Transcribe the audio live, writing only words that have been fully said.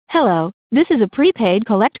Hello, this is a prepaid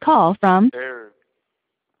collect call from Aaron.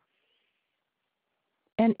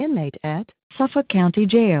 an inmate at Suffolk County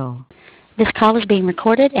Jail. This call is being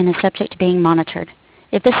recorded and is subject to being monitored.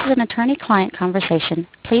 If this is an attorney-client conversation,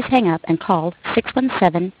 please hang up and call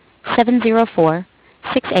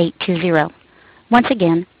 617-704-6820. Once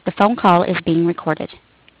again, the phone call is being recorded.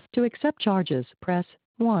 To accept charges, press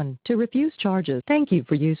 1. To refuse charges, thank you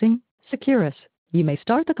for using Securus. You may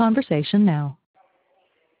start the conversation now.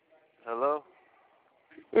 Hello?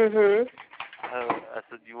 Mhm. I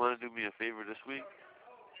said, you want to do me a favor this week?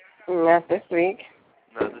 Not this week.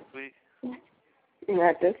 Not this week?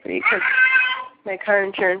 Not this week. 'Cause my car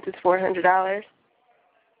insurance is $400.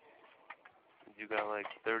 You got like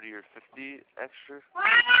 30 or 50 extra?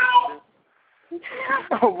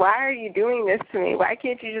 Why are you doing this to me? Why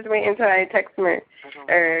can't you just wait until I text Mer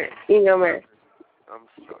or email Mer? I'm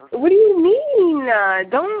sorry. What do you mean?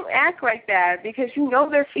 Don't act like that because you know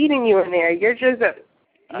they're feeding you in there. You're just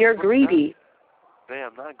you're greedy. Hey,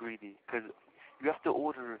 I'm not greedy because you have to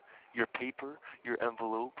order your paper, your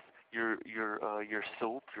envelopes, your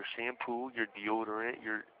soap, your shampoo, your deodorant,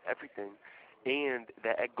 your everything, and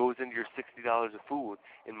that goes into your $60 of food.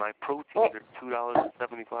 And my proteins are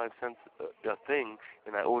 $2.75 a thing,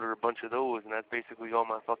 and I order a bunch of those, and that's basically all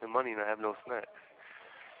my fucking money, and I have no snacks.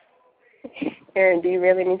 Aaron, do you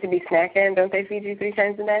really need to be snacking? Don't they feed you 3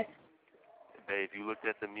 times a day? Babe, if you looked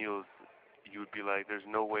at the meals, you would be like, there's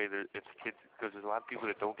no way that it's kids, because there's a lot of people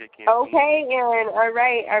that don't get candy. Okay, Aaron, all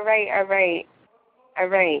right.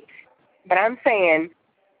 But I'm saying,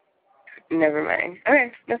 never mind.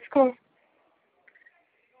 Okay, that's cool.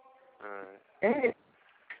 All right.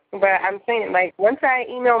 But I'm saying, like, once I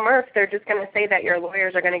email Murph, they're just going to say that your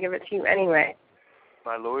lawyers are going to give it to you anyway.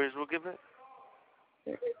 My lawyers will give it?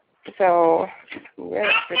 So,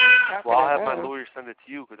 yeah. Well, I'll have my lawyer send it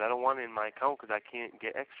to you because I don't want it in my account because I can't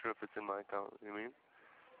get extra if it's in my account. You know what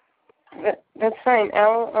I mean? That's fine.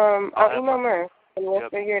 I'll email Murph and we'll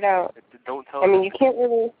figure it out. Don't tell I mean, you can't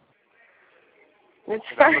really. It's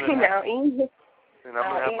fine now. And I'm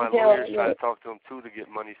gonna have my lawyers try to talk to him too to get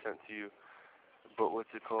money sent to you. But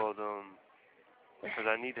what's it called? Because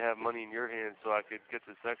I need to have money in your hands so I could get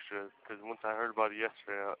this extra. Because once I heard about it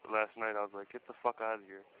last night, I was like, get the fuck out of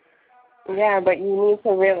here. Yeah, but you need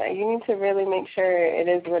to really make sure it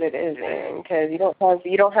is what it is, because you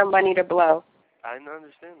don't have money to blow. I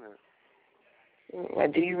understand that.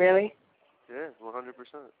 Do you really? Yeah,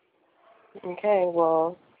 100%. Okay,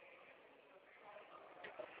 well.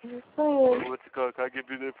 What's it called? Can I give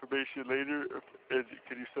you the information later?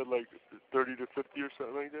 Can you send like 30 to 50 or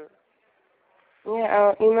something like that? Yeah,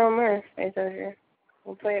 I'll email Murph.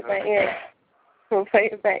 We'll play it by ear. Play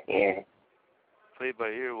it by ear.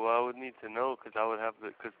 Well, I would need to know because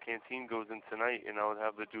because canteen goes in tonight, and I would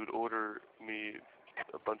have the dude order me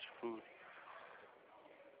a bunch of food.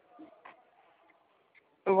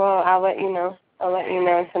 Well, I'll let you know.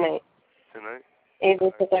 Tonight. Tonight?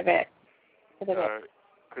 Either put that back. All right.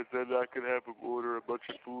 Because then I could have him order a bunch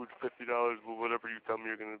of food, $50, whatever you tell me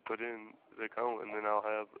you're going to put in the account, and then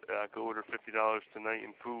I could order $50 tonight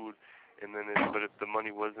in food, and then but if the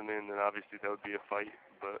money wasn't in, then obviously that would be a fight.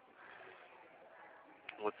 But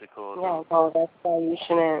what's it called? Yeah, well, that's why you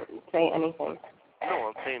shouldn't say anything. No,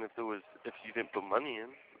 I'm saying if you didn't put money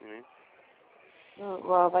in, you know.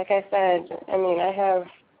 Well, like I said, I don't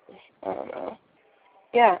know.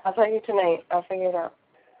 Yeah, I'll tell you tonight. I'll figure it out.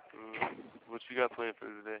 What you got planned for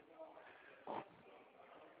today?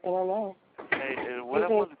 I don't know. Hey, and what I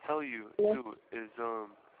want to tell you too is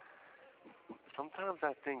sometimes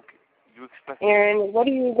I think you expect. Aaron, what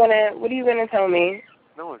are you gonna tell me?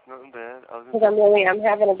 No, it's nothing bad. Because I'm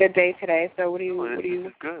having a good day today. So This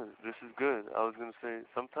is good. This is good. I was gonna say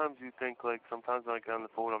sometimes you think sometimes when I get on the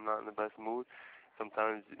phone I'm not in the best mood.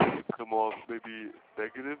 Sometimes you come off maybe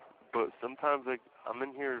negative, but sometimes I'm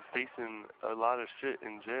in here facing a lot of shit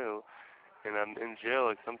in jail. And I'm in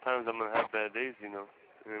jail, sometimes I'm going to have bad days, you know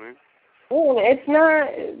what I mean? It's not,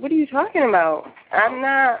 what are you talking about? I'm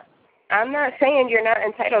not saying you're not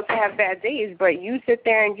entitled to have bad days, but you sit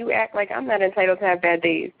there and you act like I'm not entitled to have bad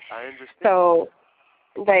days. I understand. So,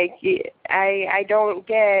 I don't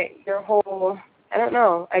get your whole, I don't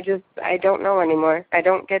know. I don't know anymore. I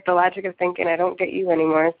don't get the logic of thinking. I don't get you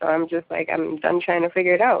anymore. So I'm just I'm done trying to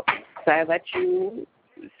figure it out. So I let you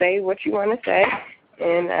say what you want to say,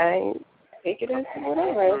 and I take it as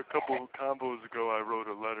whatever. A couple of combos ago, I wrote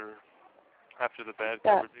a letter after the bad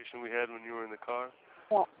conversation we had when you were in the car.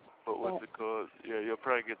 Yeah. But what's it called? Yeah, you'll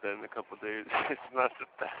probably get that in a couple of days. It's not the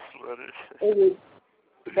best letter.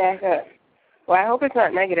 Back up. Well, I hope it's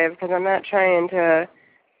not negative because I'm not trying to.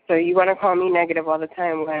 So you want to call me negative all the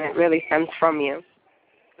time when it really stems from you.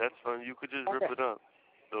 That's fine. You could just rip it up.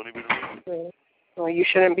 Don't even read it. Well, you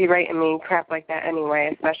shouldn't be writing me crap like that anyway,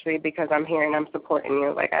 especially because I'm here and I'm supporting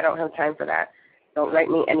you. Like, I don't have time for that. Don't write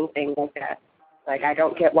me anything like that. Like, I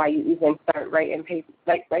don't get why you even start writing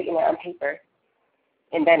it on paper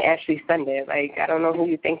and then actually send it. Like, I don't know who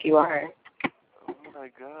you think you are. Oh, my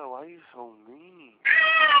God. Why are you so mean?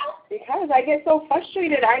 Because I get so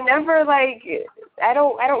frustrated. I never, like, I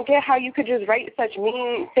don't get how you could just write such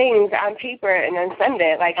mean things on paper and then send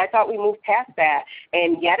it. Like, I thought we moved past that.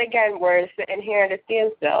 And yet again, we're sitting here at a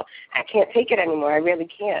standstill. I can't take it anymore. I really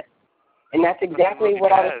can't. And that's exactly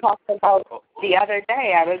what I was talking about the other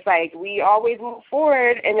day. I was like, we always move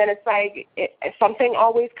forward, and then it's like something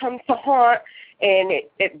always comes to haunt, and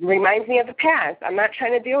it reminds me of the past. I'm not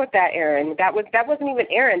trying to deal with that, Aaron. That wasn't even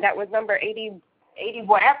Aaron. That was number 80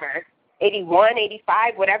 whatever, 81,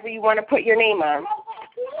 85, whatever you want to put your name on.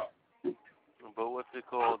 But what's it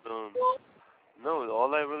called? No,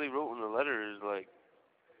 all I really wrote in the letter is like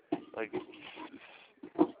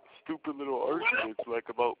stupid little arguments, like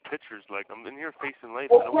about pictures. Like, I'm in here facing life.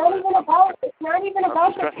 It's not even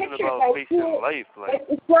about the pictures. About facing life. Like,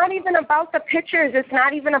 it's not even about the pictures. It's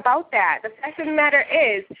not even about that. The fact of the matter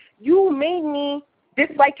is, you made me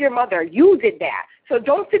dislike your mother. You did that. So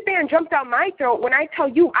don't sit there and jump down my throat when I tell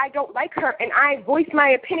you I don't like her and I voice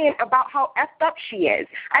my opinion about how effed up she is.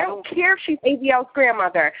 I don't care if she's ABL's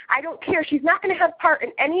grandmother. I don't care. She's not going to have part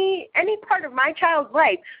in any part of my child's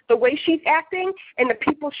life the way she's acting and the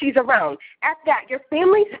people she's around. At that, your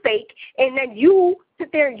family's fake, and then you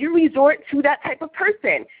sit there and you resort to that type of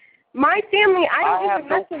person. My family, I don't even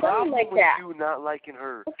mess around like that. You not liking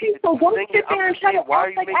her. Okay, so don't sit there and try to why are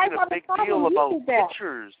act you like I making have a big a deal problem about with that.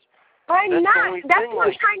 pictures? I'm not. That's what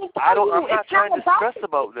I'm trying to tell you. I'm not trying to stress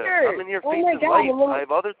about that. I'm in here facing life. I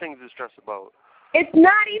have other things to stress about. It's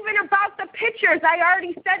not even about the pictures. I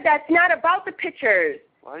already said that. It's not about the pictures.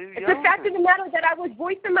 Why are you It's the fact of the matter that I was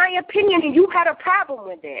voicing my opinion and you had a problem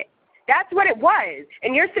with it. That's what it was.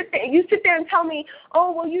 And you sit there and tell me,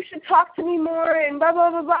 oh, well, you should talk to me more and blah, blah,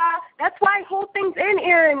 blah, blah. That's why I hold things in,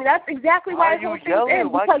 Aaron. That's exactly why I hold things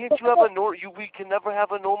in. Why can't you have we can never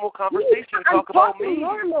have a normal conversation and talk about me?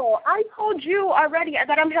 Normal. I told you already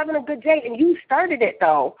that I'm having a good day, and you started it,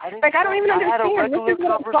 though. I don't even understand. I had a regular this is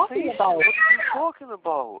what I'm talking about. What are you talking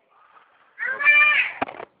about?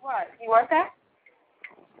 What? You want that?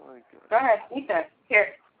 Oh, my God. Go ahead. Eat that.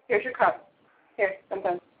 Here's your cup. Here, I'm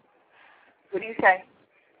done. What do you say?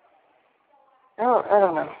 Oh, I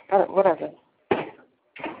don't know. Whatever.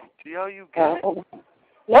 See how you get it?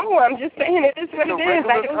 No, I'm just saying it is what it is. It's a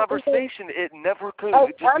regular conversation. It never could I'm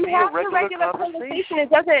just be a having regular conversation.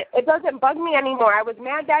 It doesn't bug me anymore. I was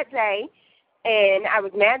mad that day, and I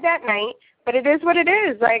was mad that night, but it is what it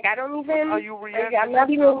is. Like, I don't even... How you react? I'm not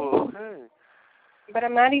even... Okay. But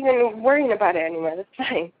I'm not even worrying about it anymore. That's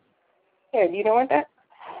fine. Here, do you know what that...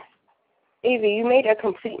 Evie, you made a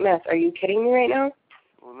complete mess. Are you kidding me right now?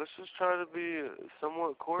 Well, let's just try to be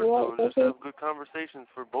somewhat cordial and just have good conversations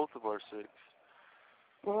for both of our sakes.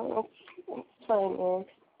 Well, it's fine, man.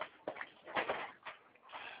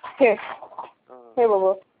 Here,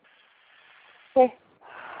 Boo-Boo.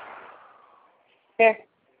 Here.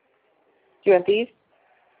 Do you want these?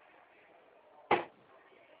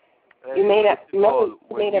 You made a mess, though.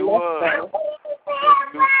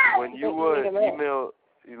 When you email,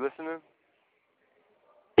 you listening?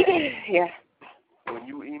 Yeah. When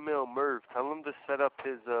you email Merv, tell him to set up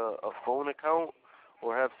his a phone account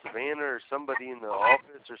or have Savannah or somebody in the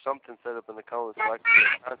office or something set up an account so I can get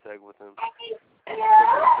in contact with him.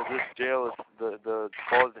 Because this jail, the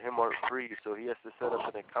calls to him aren't free, so he has to set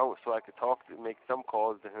up an account so I could make some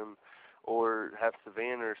calls to him or have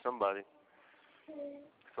Savannah or somebody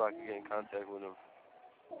so I can get in contact with him.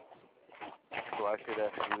 So I could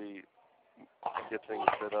actually get things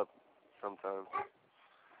set up sometime.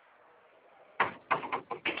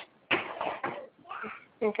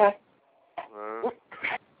 Okay. Alright.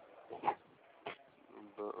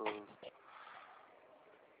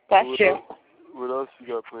 That's you. What else you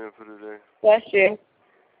got planned for today? That's you.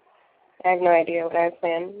 I have no idea what I have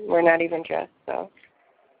planned. We're not even dressed, so.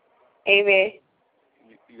 Avy.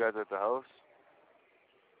 You guys at the house?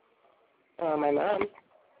 My mom.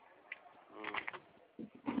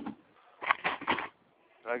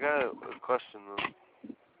 I got a question,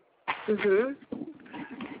 though. Mhm.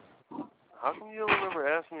 How come you don't ever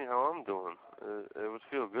ask me how I'm doing? It would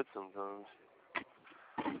feel good sometimes.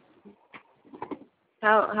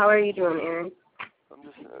 How are you doing, Aaron? I'm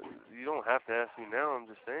just, you don't have to ask me now, I'm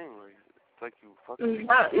just saying, like, it's like you fucking...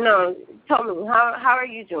 No, tell me, how are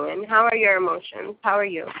you doing? How are your emotions? How are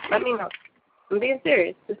you? Let me know. I'm being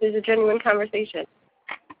serious. This is a genuine conversation.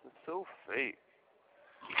 It's so fake.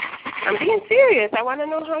 I'm being serious. I want to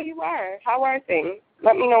know how you are. How are things?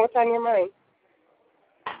 Let me know what's on your mind.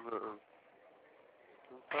 I'm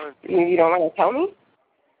fine. You don't want to tell me?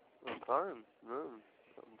 I'm fine. No.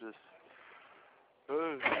 I'm just...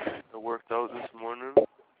 I worked out this morning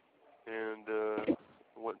and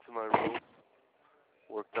went to my room,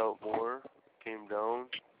 worked out more, came down,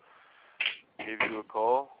 gave you a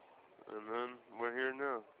call, and then we're here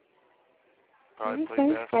now. Probably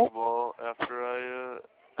play basketball after I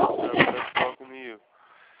was talking to you.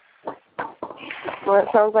 Well, it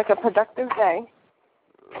sounds like a productive day.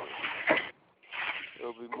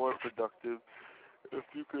 It'll be more productive if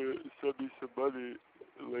you could send me some money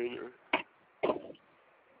later.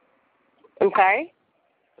 Okay.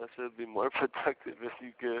 I said it'd be more productive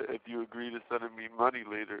if you agree to sending me money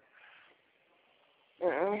later.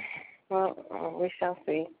 Well, we shall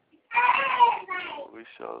see. We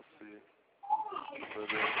shall see. But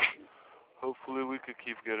hopefully we could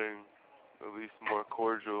keep getting at least more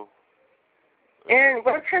cordial. Aaron,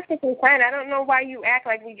 we're perfectly fine. I don't know why you act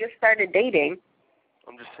like we just started dating.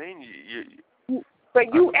 I'm just saying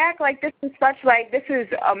But you act like this is this is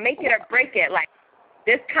a make it or break it. Like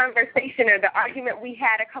this conversation or the argument we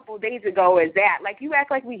had a couple of days ago is that. Like you act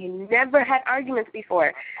like we never had arguments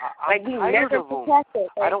before. I'm tired of them.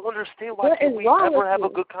 I don't understand why can't we ever have a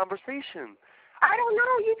good conversation. I don't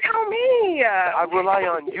know. You tell me. I rely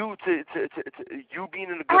on you to you being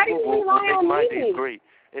in a good mood will make my days great.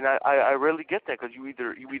 And I rarely get that because you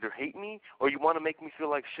either hate me or you want to make me feel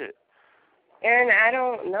like shit. Aaron, I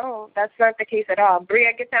don't know. That's not the case at all.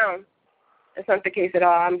 Bria, get down. That's not the case at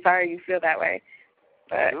all. I'm sorry you feel that way.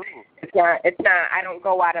 But it's not. I don't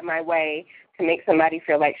go out of my way to make somebody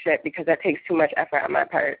feel like shit because that takes too much effort on my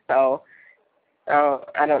part. So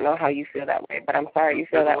I don't know how you feel that way, but I'm sorry you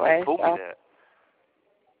feel that way. Told me that.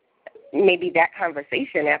 Maybe that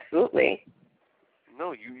conversation, absolutely.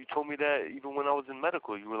 No, you told me that even when I was in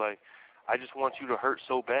medical. You were like, I just want you to hurt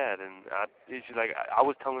so bad. And she's like, I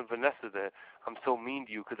was telling Vanessa that I'm so mean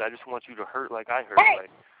to you because I just want you to hurt like I hurt. Hey!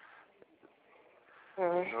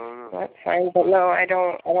 No. That's fine, but no, I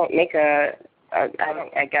don't make a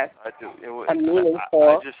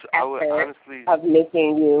meaningful effort honestly, of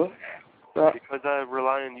making you. Because I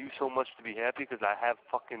rely on you so much to be happy because I have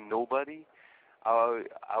fucking nobody. I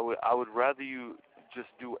would rather you just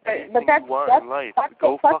do anything you want in life. That's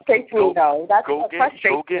what frustrates me, though. That's what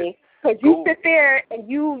frustrates me. Because you sit there and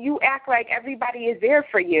you act like everybody is there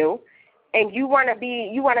for you, and you want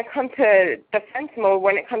to come to defense mode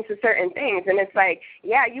when it comes to certain things. And it's like,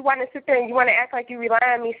 yeah, you want to sit there and you want to act like you rely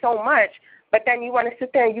on me so much, but then you want to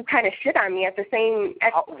sit there and you kind of shit on me at the same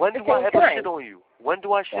time. When do I ever shit on you? When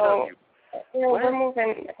do I shit on you? We're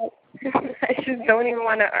moving. I just don't even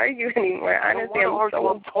want to argue anymore. Honestly,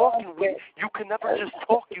 I'm talking. You can never just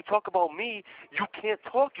talk. You talk about me. You can't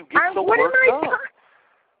talk. You get so worked up.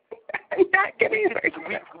 I'm not getting worked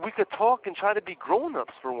up. We could talk and try to be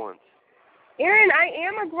grown-ups for once. Aaron, I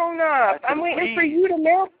am a grown-up. I'm waiting for you to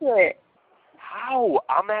master it. How?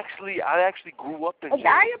 I actually grew up in jail.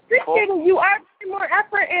 I appreciate it. You are putting more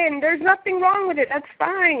effort in. There's nothing wrong with it. That's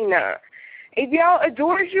fine. Abiel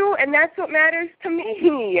adores you, and that's what matters to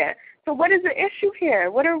me. So what is the issue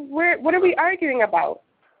here? What are we arguing about?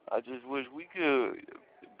 I just wish we could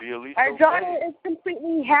be at least Our daughter is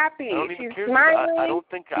completely happy. She's smiling. I don't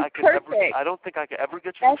think I could ever. I don't think I could ever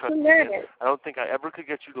get you to trust me again. I don't think I ever could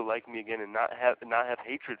get you to like me again and not have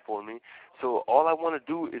hatred for me. So all I want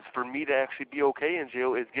to do is for me to actually be okay in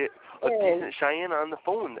jail is get a decent Shayanna on the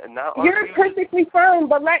phone and not. You're perfectly fine,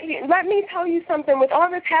 but let me tell you something. With all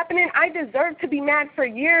this happening, I deserve to be mad for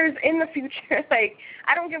years in the future. Like,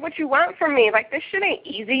 I don't get what you want from me. Like, this shit ain't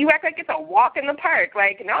easy. You act like it's a walk in the park.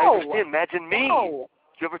 Like, no. I understand. Imagine me. No.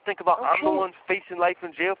 You ever think about I'm the one facing life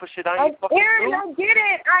in jail for shit I ain't fucking Aaron, do?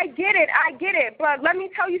 I get it. But let me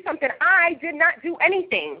tell you something. I did not do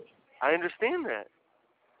anything. I understand that.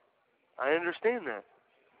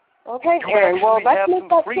 Okay, Aaron. Well, let's make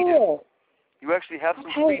that clear. You actually have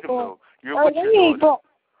some freedom, though. You're with your daughter.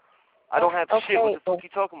 I don't have shit. What the fuck are you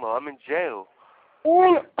talking about? I'm in jail.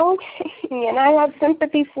 Aaron, okay, and I have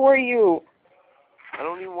sympathy for you. I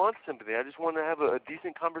don't even want sympathy. I just want to have a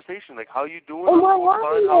decent conversation. Like, how you doing? Oh,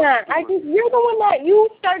 I love that. You're the one that you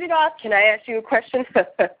started off. Can I ask you a question?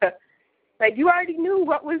 Like, you already knew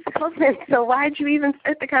what was coming, so why'd you even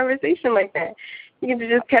start the conversation like that? You could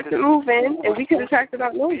have just kept it moving, and we could have talked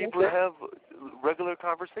about moving. People have regular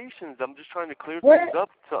conversations. I'm just trying to clear things up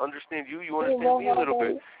to understand you. You understand me a little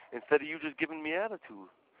bit, instead of you just giving me attitude.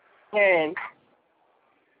 And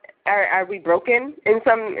are we broken in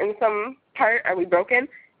some part? Are we broken?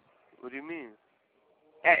 What do you mean?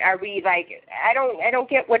 Are we like? I don't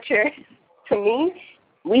get what you're. To me,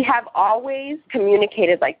 We have always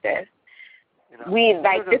communicated like this. We,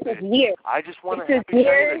 like, this is weird. I just want to have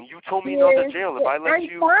Shayanna, and you told me no to jail. If I let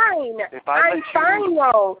you... I'm fine,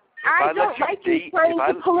 though. I don't like you trying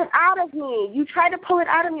to pull it out of me. You try to pull it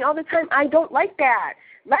out of me all the time. I don't like that.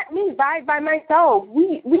 Let me vibe by myself.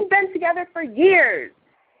 We've been together for years,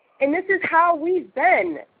 and this is how we've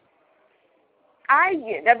been.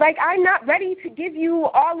 I'm not ready to give you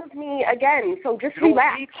all of me again, so just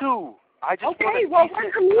relax. You don't need to. I just okay, want well,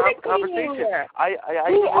 we're communicating.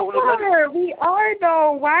 We are,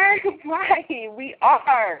 though. Why? We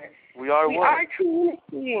are. We are what? We are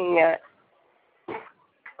communicating.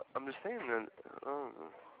 I'm just saying that.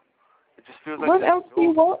 It just feels like. What else do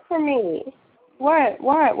you want from me?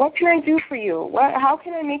 What can I do for you? How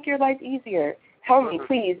can I make your life easier? Tell me,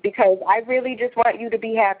 please, because I really just want you to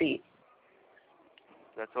be happy.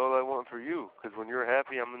 That's all I want for you. Because when you're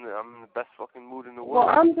happy, I'm in the best fucking mood in the world.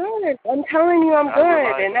 Well, I'm good. I'm telling you, I'm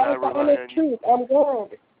good, and that's the honest truth. I'm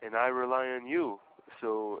good. And I rely on you.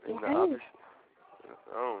 So, in the obvious,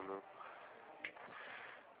 I don't know.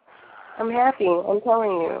 I'm happy. I'm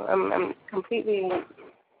telling you. I'm completely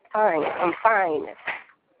fine. I'm fine.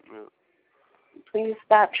 Yeah. Please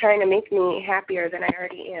stop trying to make me happier than I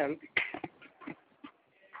already am.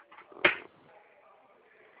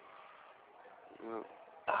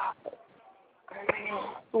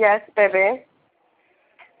 Yes, baby.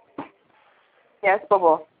 Yes,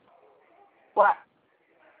 Bubble. What?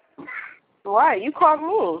 Why? You called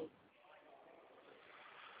me.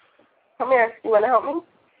 Come here. You want to help me?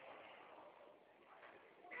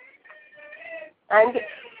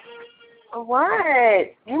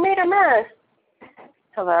 What? You made a mess.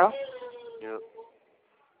 Hello? Yep.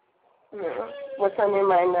 Yeah. What's on your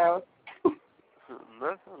mind now?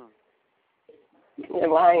 Nothing. You're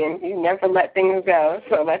lying. You never let things go.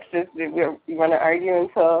 So let's just, you want to argue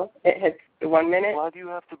until it hits the 1 minute? Why do you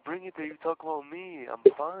have to bring it there? You talk about me. I'm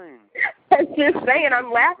fine. I'm just saying.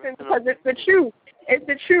 I'm laughing because it's the truth. It's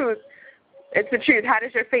the truth. It's the truth. How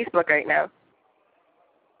does your face look right now?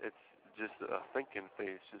 It's just a thinking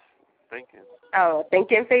face. Just thinking. Oh,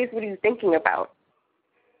 thinking face? What are you thinking about?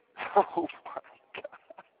 Oh, my God.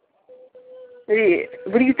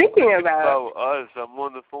 What are you thinking about? About us. I'm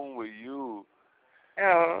on the phone with you.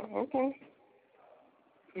 Oh, okay.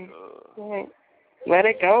 Right. Let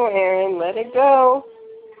it go, Aaron. Let it go.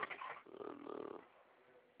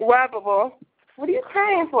 Lovable. What are you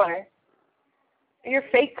crying for? You're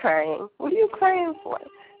fake crying. What are you crying for?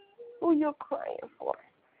 Who are you crying for?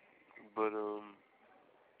 But,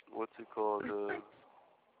 what's it called?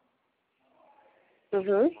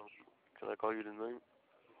 Mm-hmm. Can I call you tonight?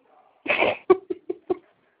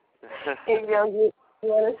 Hey, girl, you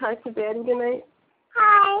want to talk to Daddy tonight?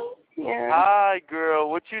 Hi. Yeah. Hi, girl.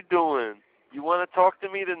 What you doing? You want to talk to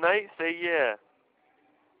me tonight? Say yeah.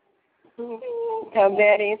 Tell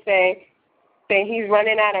Daddy, say he's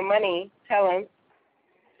running out of money. Tell him.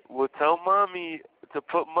 Well, tell Mommy to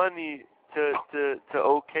put money to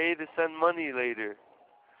okay to send money later.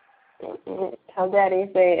 Tell Daddy,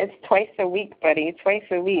 say it's twice a week, buddy. Twice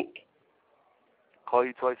a week. Call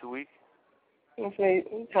you twice a week?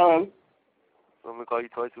 Tell him. I'm going to call you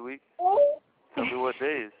twice a week? Tell me what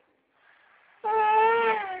days.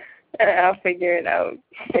 I'll figure it out.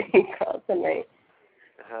 Call tonight.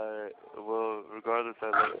 Well, regardless,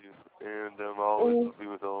 I love you. And I'll always be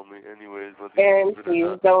with all me. Anyways, Aaron,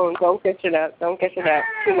 please, don't catch it up. Don't catch it up.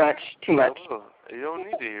 Too much. Oh, you don't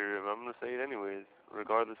need to hear it. I'm going to say it anyways,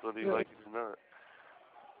 regardless whether you like it or not.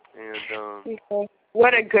 And, okay.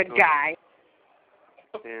 What a good guy.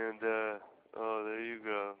 And, oh, there you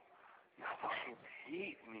go. You fucking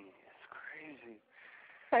hate me. It's crazy.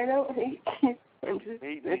 I don't hate you. Hate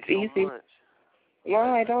me it's so easy. much. No,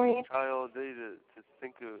 I don't hate you. I try all day to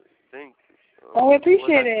think. I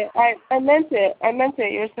appreciate it. I meant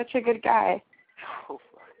it. You're such a good guy. Oh,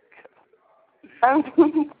 my God.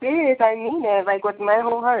 I'm serious. I mean it, like, with my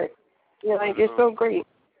whole heart. You're so great.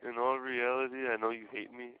 In all reality, I know you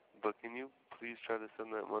hate me, but can you please try to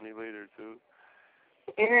send that money later, too?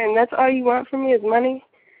 Aaron, that's all you want from me is money?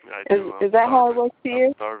 I do. Is that how it works for you?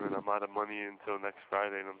 I'm starving. I'm out of money until next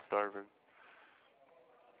Friday, and I'm starving.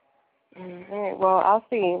 All right, well, I'll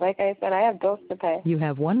see. Like I said, I have bills to pay. You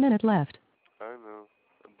have 1 minute left. I know,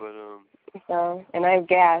 but So, and I have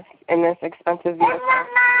gas in this expensive vehicle.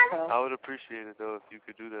 So. I would appreciate it though if you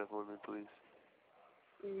could do that for me, please.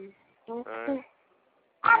 Okay. All right.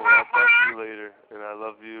 Well, I'll talk to you later, and I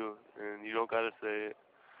love you, and you don't gotta say it.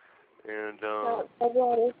 And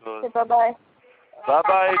bye-bye.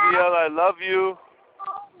 Bye-bye, ABL. I love you.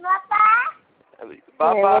 Bye-bye.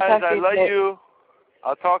 Bye-bye. I love you.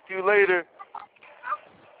 I'll talk to you later.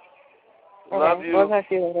 Love you. We'll talk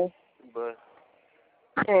to you later. Bye.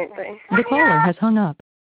 All right, bye. The caller has hung up.